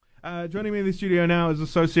Joining me in the studio now is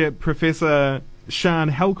Associate Professor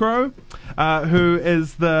Sian Helcrow, who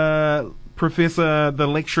is the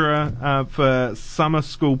lecturer for summer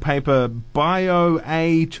school paper Bio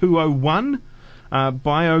A201,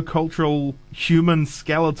 Biocultural Human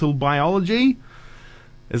Skeletal Biology.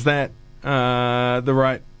 Is that the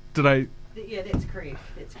right? Did I? Yeah, that's correct.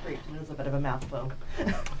 That's correct. It is a bit of a mouthful.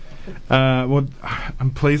 Well,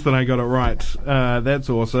 I'm pleased that I got it right.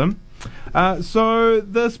 That's awesome. So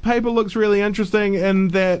this paper looks really interesting in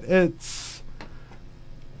that it's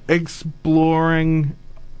exploring,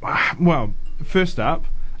 well, first up,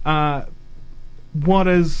 what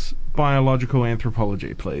is biological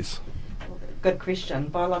anthropology, please? Good question.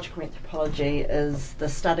 Biological anthropology is the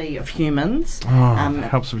study of humans.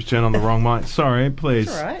 Helps if you turn on the wrong mic. Sorry, please.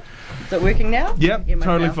 That's all right. Is it working now? Yep,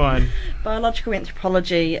 totally fine. Biological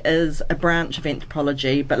anthropology is a branch of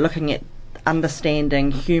anthropology, but looking at understanding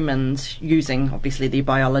humans using, obviously, their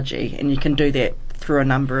biology. And you can do that through a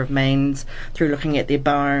number of means, through looking at their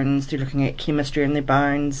bones, through looking at chemistry in their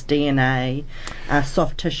bones, DNA,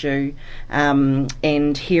 soft tissue.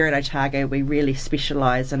 And here at Otago, we really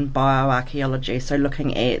specialise in bioarchaeology, so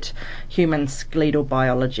looking at human skeletal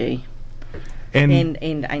biology and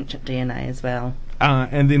ancient DNA as well.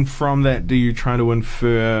 And then from that, do you try to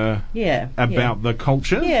infer about the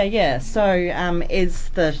culture? Yeah. So as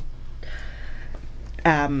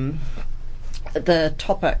the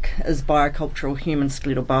topic is biocultural human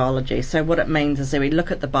skeletal biology. So what it means is that we look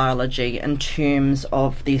at the biology in terms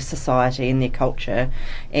of their society and their culture,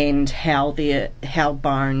 and how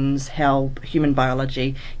bones, how human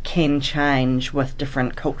biology can change with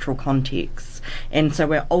different cultural contexts. And so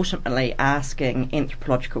we're ultimately asking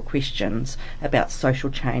anthropological questions about social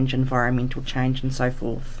change, environmental change, and so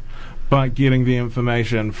forth. But getting the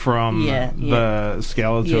information from the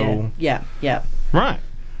skeletal... Yeah. Right.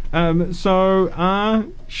 So are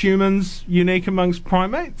humans unique amongst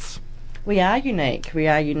primates? We are unique. We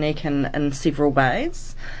are unique in several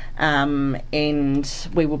ways. And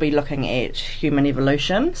we will be looking at human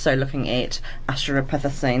evolution, so looking at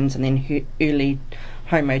Australopithecines and then early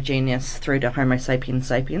Homo genius through to Homo sapiens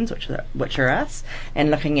sapiens, which are us,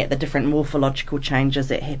 and looking at the different morphological changes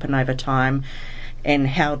that happen over time, and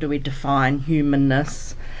how do we define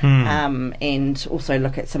humanness. And also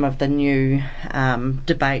look at some of the new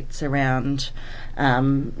debates around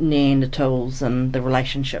Neanderthals and the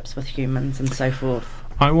relationships with humans and so forth.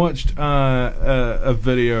 I watched a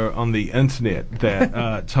video on the internet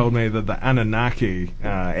that told me that the Anunnaki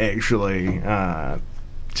actually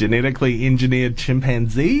genetically engineered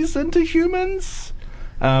chimpanzees into humans.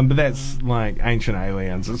 But that's like ancient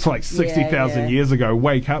aliens. It's like 60,000 years ago.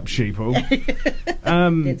 Wake up, sheeple.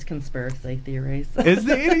 That's conspiracy theories. Is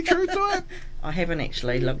there any truth to it? I haven't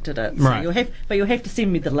actually looked at it. So right. You'll have to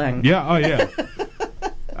send me the link. Yeah, oh yeah.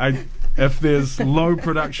 If there's low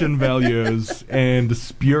production values and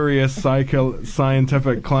spurious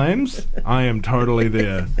scientific claims, I am totally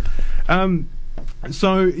there.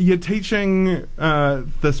 So you're teaching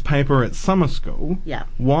this paper at summer school. Yeah.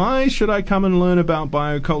 Why should I come and learn about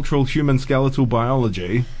biocultural human skeletal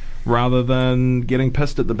biology rather than getting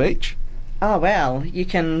pissed at the beach? Oh, well, you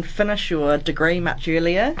can finish your degree much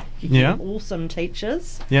earlier. You get awesome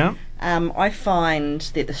teachers. Yeah. I find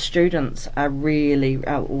that the students are really,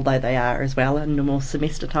 although they are as well in normal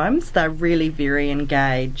semester times, they're really very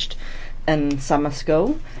engaged in summer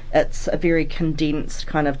school. It's a very condensed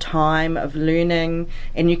kind of time of learning,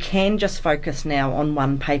 and you can just focus now on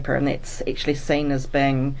one paper, and that's actually seen as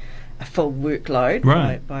being a full workload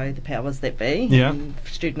by the powers that be, and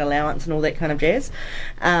student allowance and all that kind of jazz.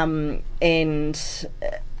 And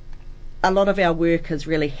a lot of our work is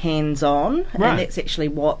really hands-on, and that's actually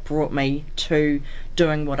what brought me to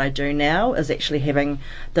doing what I do now, is actually having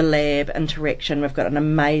the lab interaction. We've got an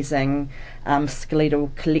amazing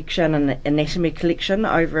skeletal collection and anatomy collection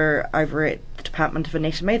over at the Department of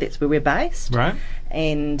Anatomy. That's where we're based. Right.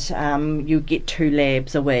 And you get 2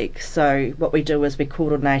 labs a week. So what we do is we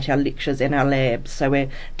coordinate our lectures and our labs. So we're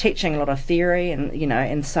teaching a lot of theory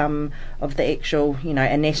and some of the actual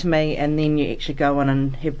anatomy, and then you actually go on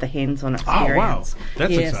and have the hands-on experience. Oh wow,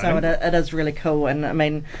 that's exciting. So it is really cool. And I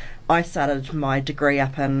mean, I started my degree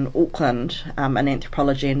up in Auckland in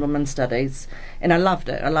anthropology and women's studies, and I loved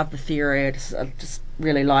it. I loved the theory. I just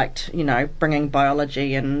really liked, bringing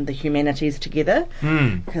biology and the humanities together,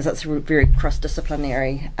 because it's very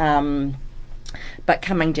cross-disciplinary. But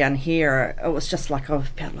coming down here, it was just like I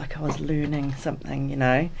felt like I was learning something,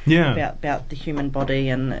 about the human body,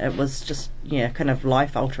 and it was just kind of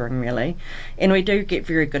life-altering, really. And we do get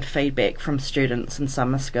very good feedback from students in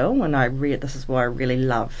summer school, and this is why I really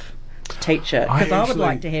love to teach it, because I would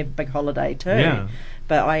like to have a big holiday too.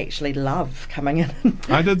 but I actually love coming in.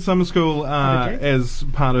 I did summer school as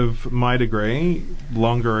part of my degree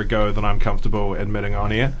longer ago than I'm comfortable admitting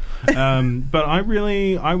on here. But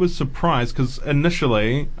I was surprised because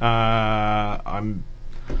initially, I'm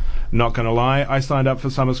not going to lie, I signed up for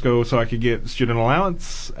summer school so I could get student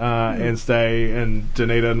allowance and stay in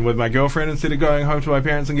Dunedin with my girlfriend instead of going home to my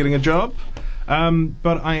parents and getting a job.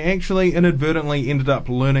 But I actually inadvertently ended up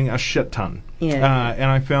learning a shit ton. Yeah.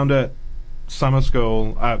 And I found it, summer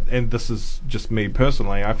school, and this is just me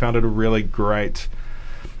personally, I found it a really great...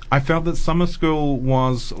 I felt that summer school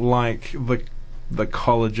was like the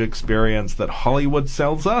college experience that Hollywood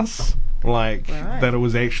sells us. Like, that it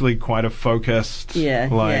was actually quite a focused...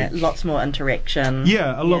 lots more interaction.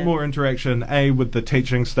 Yeah, a lot more interaction, with the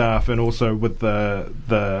teaching staff and also with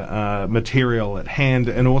the material at hand,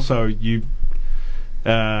 and also you...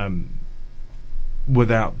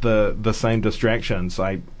 without the same distractions.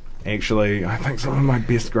 I think some of my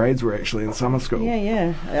best grades were actually in summer school.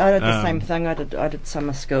 Yeah. I did the same thing. I did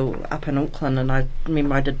summer school up in Auckland, and I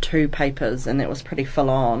remember I did 2 papers, and that was pretty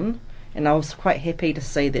full on. And I was quite happy to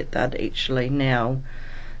see that they'd actually now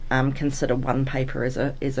consider 1 paper as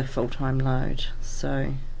a full-time load.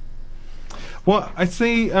 So, well, I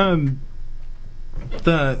see the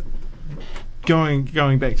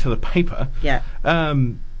going back to the paper. Yeah.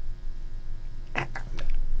 I'm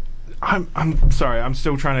sorry. I'm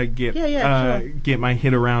still trying to get my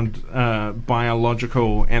head around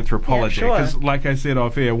biological anthropology because, like I said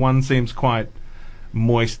off air, one seems quite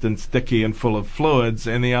moist and sticky and full of fluids,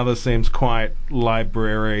 and the other seems quite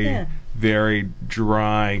library, very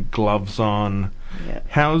dry, gloves on. Yeah.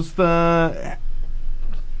 How's the...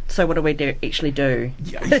 So what do we actually do?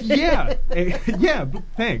 Yeah,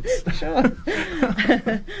 thanks. Sure.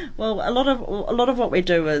 Well, a lot of what we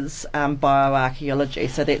do is bioarchaeology.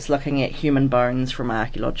 So that's looking at human bones from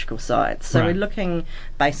archaeological sites. So we're looking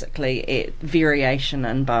basically at variation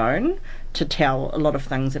in bone to tell a lot of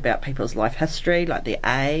things about people's life history, like their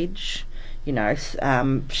age, sex,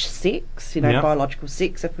 biological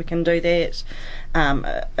sex, if we can do that,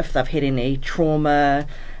 if they've had any trauma.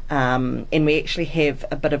 And we actually have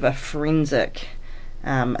a bit of a forensic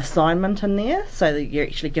assignment in there, so that you're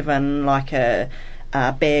actually given like a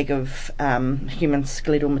bag of human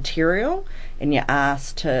skeletal material, and you're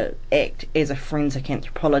asked to act as a forensic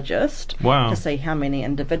anthropologist to see how many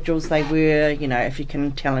individuals they were, if you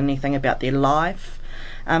can tell anything about their life.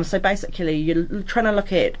 So basically you're trying to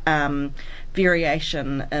look at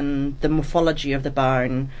variation in the morphology of the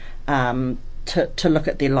bone, to look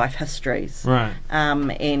at their life histories. Right.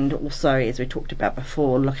 And also, as we talked about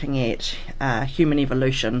before, looking at human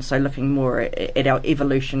evolution, so looking more at our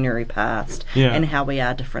evolutionary past and how we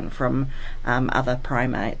are different from other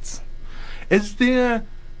primates. Is there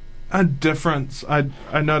a difference? I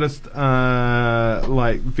noticed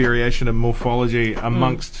variation in morphology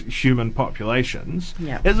amongst human populations.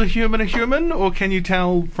 Yeah. Is a human, or can you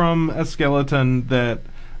tell from a skeleton that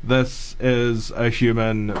this is a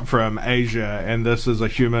human from Asia and this is a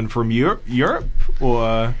human from Europe,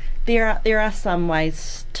 or there are some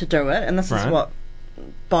ways to do it, and this is what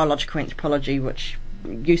biological anthropology, which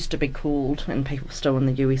used to be called, and people still in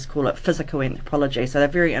the US call it, physical anthropology. So they're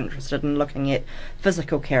very interested in looking at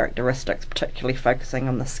physical characteristics, particularly focusing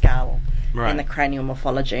on the skull and the cranial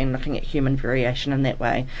morphology, and looking at human variation in that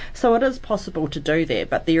way. So it is possible to do that,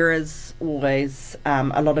 but there is always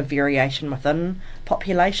a lot of variation within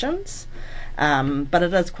populations. But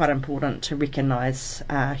it is quite important to recognise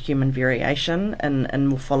human variation in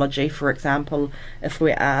morphology. For example, if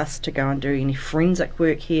we're asked to go and do any forensic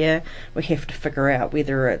work here, we have to figure out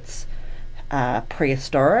whether it's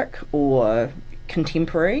prehistoric or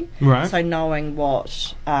contemporary. Right. So knowing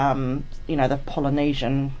what the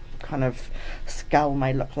Polynesian kind of skull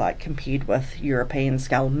may look like compared with European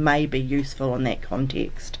skull may be useful in that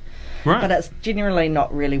context. Right. But it's generally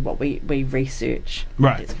not really what we research.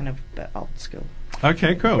 Right. It's kind of a bit old school.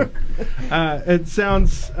 Okay, cool. It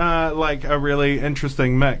sounds like a really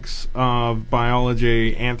interesting mix of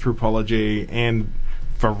biology, anthropology, and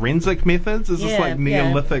forensic methods. Is this like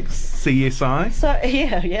Neolithic CSI? So,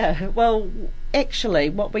 yeah. Well, actually,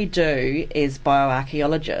 what we do as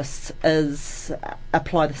bioarchaeologists is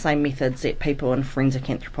apply the same methods that people in forensic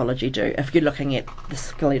anthropology do if you're looking at the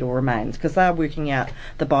skeletal remains, because they're working out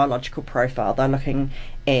the biological profile. They're looking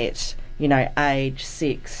at, age,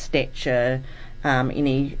 sex, stature,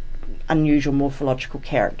 any unusual morphological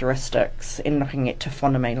characteristics, and looking at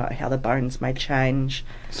taphonomy, like how the bones may change.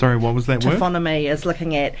 Sorry, what was that word? Taphonomy is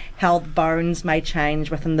looking at how the bones may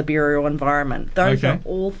change within the burial environment. Those are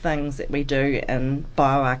all things that we do in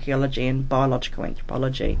bioarchaeology and biological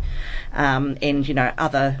anthropology, and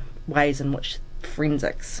other ways in which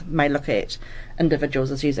forensics may look at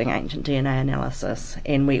individuals as using ancient DNA analysis,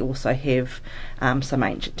 and we also have some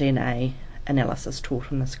ancient DNA analysis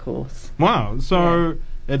taught in this course. Wow, so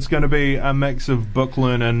it's going to be a mix of book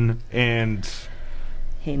learning and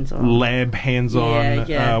hands-on lab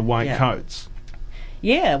hands-on white coats.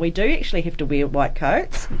 Yeah, we do actually have to wear white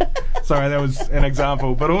coats. Sorry, that was an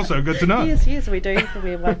example, but also good to know. Yes, we do have to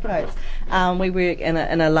wear white coats. We work in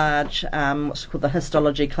a large, what's called the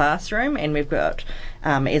histology classroom, and we've got,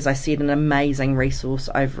 as I said, an amazing resource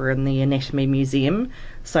over in the Anatomy Museum.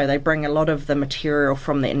 So they bring a lot of the material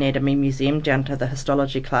from the Anatomy Museum down to the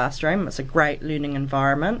histology classroom. It's a great learning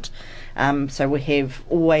environment. So we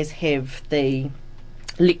always have the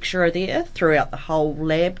lecturer there throughout the whole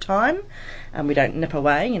lab time. We don't nip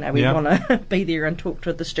away, we want to be there and talk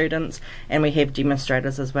to the students, and we have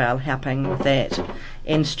demonstrators as well helping with that.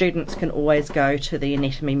 And students can always go to the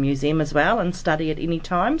Anatomy Museum as well and study at any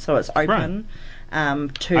time, so it's open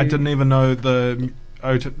to... I didn't even know the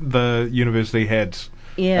university had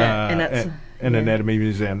an Anatomy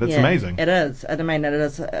Museum. That's amazing. It is. It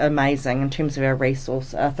is amazing in terms of our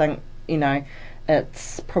resource. I think,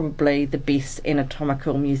 it's probably the best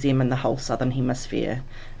anatomical museum in the whole Southern Hemisphere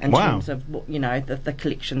in terms of, the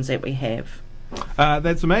collections that we have.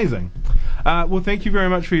 That's amazing. Well, thank you very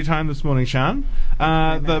much for your time this morning, Sian.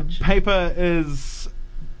 The paper is...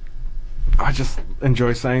 I just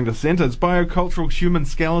enjoy saying the sentence. Biocultural Human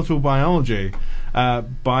Skeletal Biology,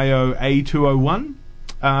 Bio A201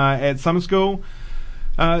 at Summer School.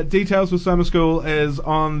 Details for summer school is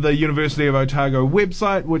on the University of Otago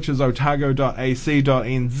website, which is otago.ac.nz,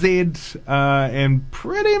 and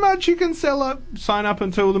pretty much you can sign up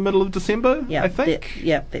until the middle of December. I think.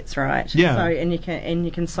 That's right. Yeah. So and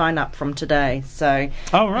you can sign up from today. So.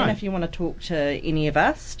 Oh right. And if you want to talk to any of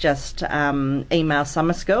us, just email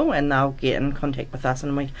summer school and they'll get in contact with us,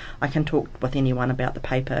 and I can talk with anyone about the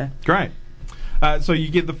paper. Great. So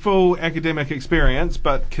you get the full academic experience,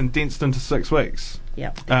 but condensed into 6 weeks.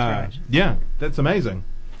 Yeah, that's right. Yeah, that's amazing.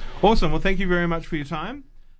 Awesome. Well, thank you very much for your time.